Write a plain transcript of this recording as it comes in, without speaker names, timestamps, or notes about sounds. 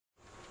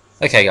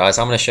Okay guys,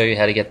 I'm going to show you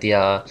how to get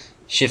the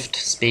shift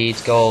speed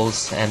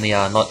goals and the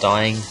not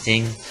dying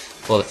thing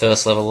for the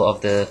first level of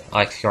the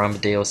IKE-aramba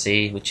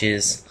DLC, which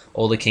is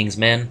all the King's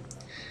Men.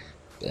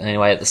 But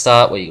anyway, at the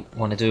start what you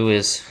want to do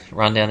is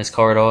run down this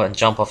corridor and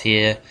jump off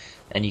here,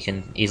 and you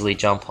can easily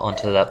jump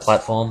onto that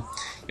platform.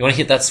 You want to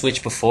hit that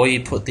switch before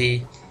you put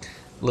the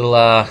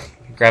little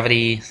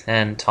gravity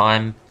and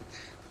time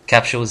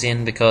capsules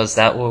in, because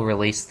that will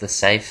release the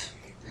safe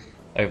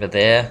over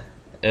there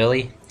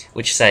early,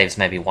 which saves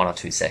maybe 1 or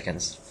 2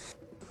 seconds.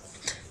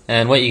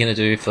 And what you're going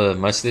to do for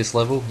most of this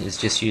level is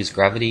just use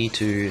gravity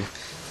to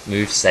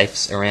move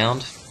safes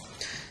around.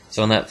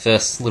 So on that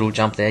first little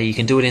jump there, you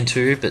can do it in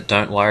 2, but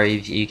don't worry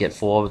if you get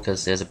 4,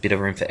 because there's a bit of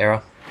room for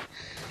error.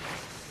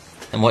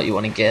 And what you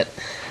want to get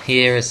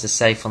here is the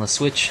safe on the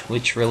switch,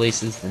 which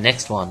releases the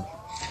next one.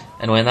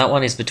 And when that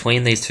one is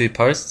between these 2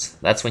 posts,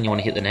 that's when you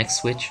want to hit the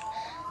next switch,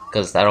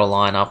 because that'll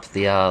line up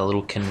the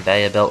little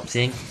conveyor belt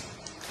thing.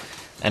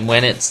 And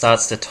when it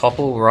starts to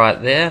topple right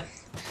there,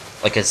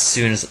 like as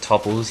soon as it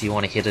topples, you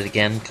want to hit it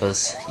again,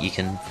 because you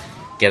can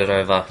get it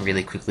over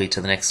really quickly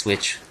to the next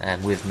switch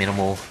and with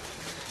minimal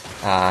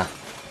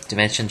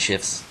dimension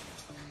shifts.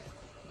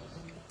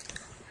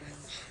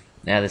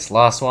 Now this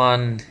last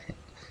one,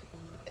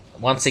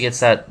 once it gets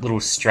that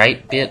little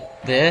straight bit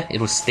there,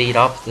 it'll speed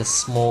up the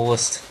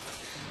smallest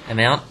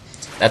amount.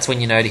 That's when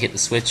you know to hit the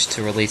switch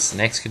to release the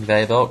next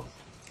conveyor belt,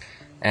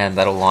 and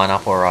that'll line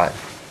up alright.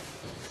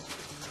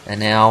 And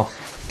now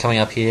coming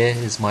up here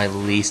is my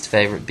least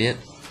favorite bit,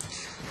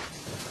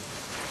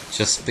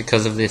 just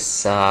because of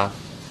this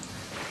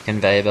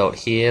conveyor belt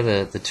here,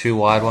 the too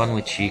wide one,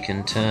 which you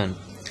can turn.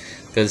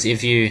 Because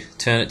if you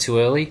turn it too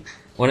early,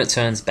 when it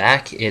turns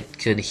back, it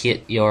could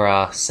hit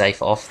your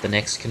safe off the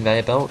next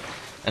conveyor belt.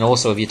 And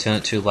also if you turn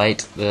it too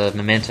late, the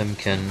momentum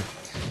can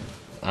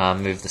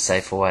move the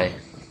safe away.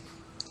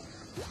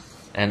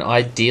 And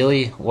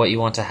ideally what you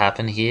want to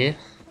happen here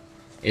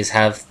is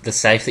have the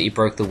safe that you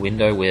broke the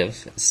window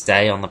with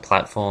stay on the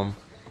platform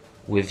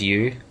with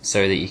you,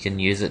 so that you can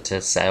use it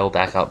to sail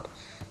back up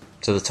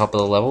to the top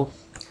of the level.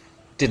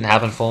 Didn't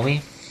happen for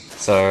me,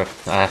 so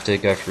I have to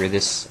go through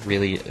this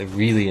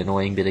really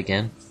annoying bit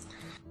again.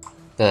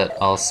 But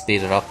I'll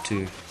speed it up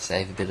to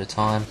save a bit of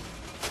time.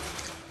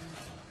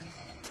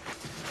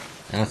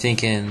 And I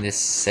think in this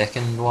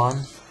second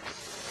one,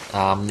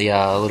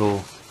 the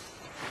little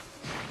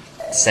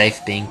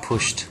safe being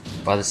pushed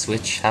by the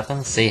switch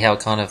happens. See how it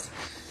kind of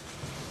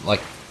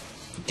like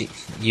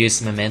use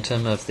the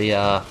momentum of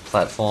the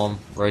platform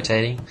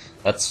rotating?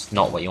 That's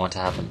not what you want to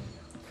happen.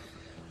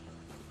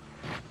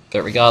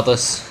 But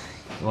regardless,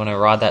 you want to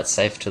ride that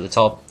safe to the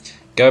top,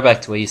 go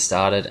back to where you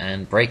started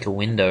and break a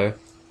window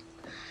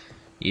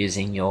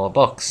using your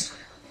box.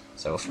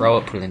 So we'll throw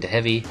it, put it into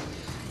heavy,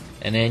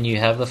 and then you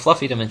have the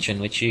fluffy dimension,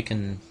 which you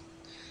can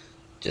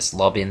just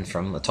lob in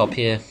from the top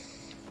here.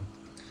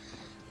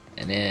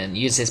 And then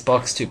use this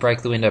box to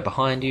break the window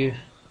behind you,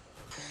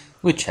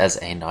 which has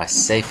a nice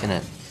safe in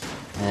it.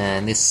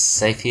 And this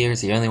safe here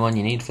is the only one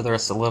you need for the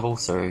rest of the level,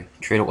 so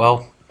treat it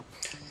well.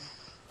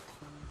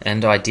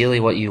 And ideally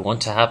what you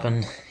want to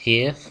happen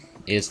here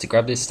is to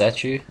grab this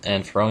statue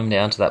and throw him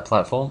down to that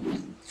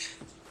platform.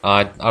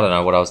 I don't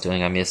know what I was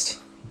doing, I missed,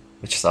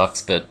 which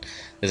sucks, but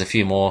there's a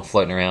few more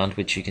floating around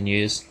which you can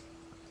use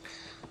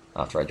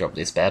after I drop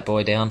this bad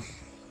boy down.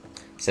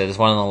 So there's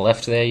one on the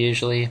left there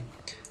usually,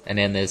 and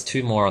then there's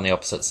 2 more on the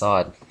opposite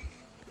side.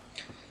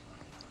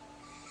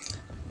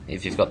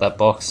 If you've got that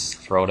box,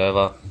 throw it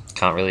over.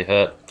 Can't really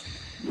hurt.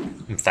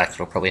 In fact,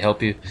 it'll probably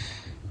help you.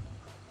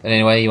 But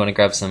anyway, you want to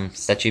grab some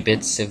statue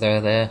bits if they're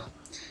there.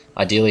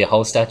 Ideally a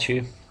whole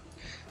statue.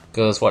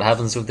 Because what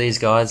happens with these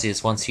guys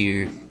is once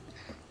you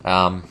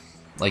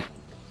like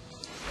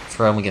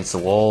throw them against the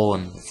wall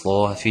and the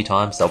floor a few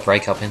times, they'll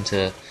break up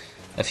into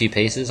a few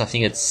pieces. I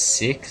think it's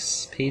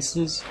 6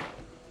 pieces.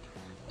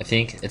 I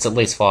think it's at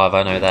least 5,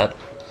 I know that.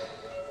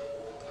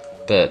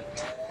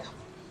 But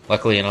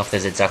luckily enough,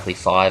 there's exactly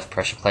 5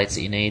 pressure plates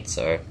that you need,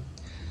 so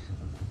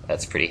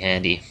that's pretty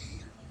handy.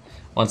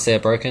 Once they're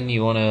broken,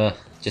 you want to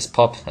just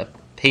pop a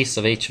piece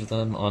of each of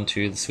them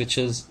onto the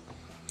switches.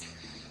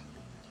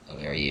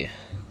 Where are you?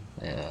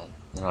 A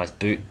nice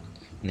boot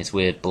and this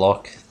weird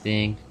block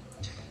thing,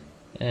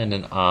 and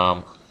an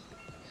arm.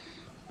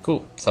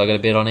 Cool, so I got a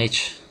bit on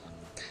each.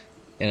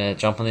 Gonna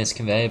jump on this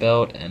conveyor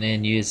belt and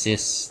then use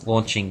this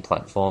launching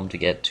platform to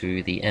get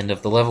to the end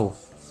of the level.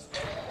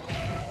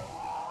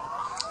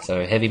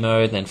 So heavy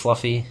mode, then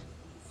fluffy,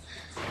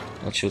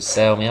 which will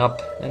sail me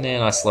up, and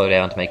then I slow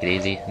down to make it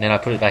easy, and then I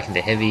put it back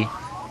into heavy,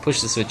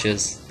 push the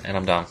switches, and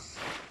I'm done.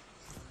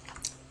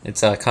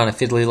 It's a kind of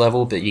fiddly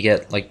level, but you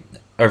get like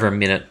over a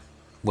minute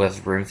worth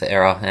of room for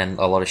error and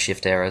a lot of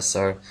shift errors,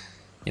 so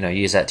you know,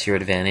 use that to your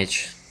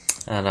advantage.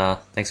 And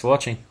thanks for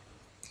watching.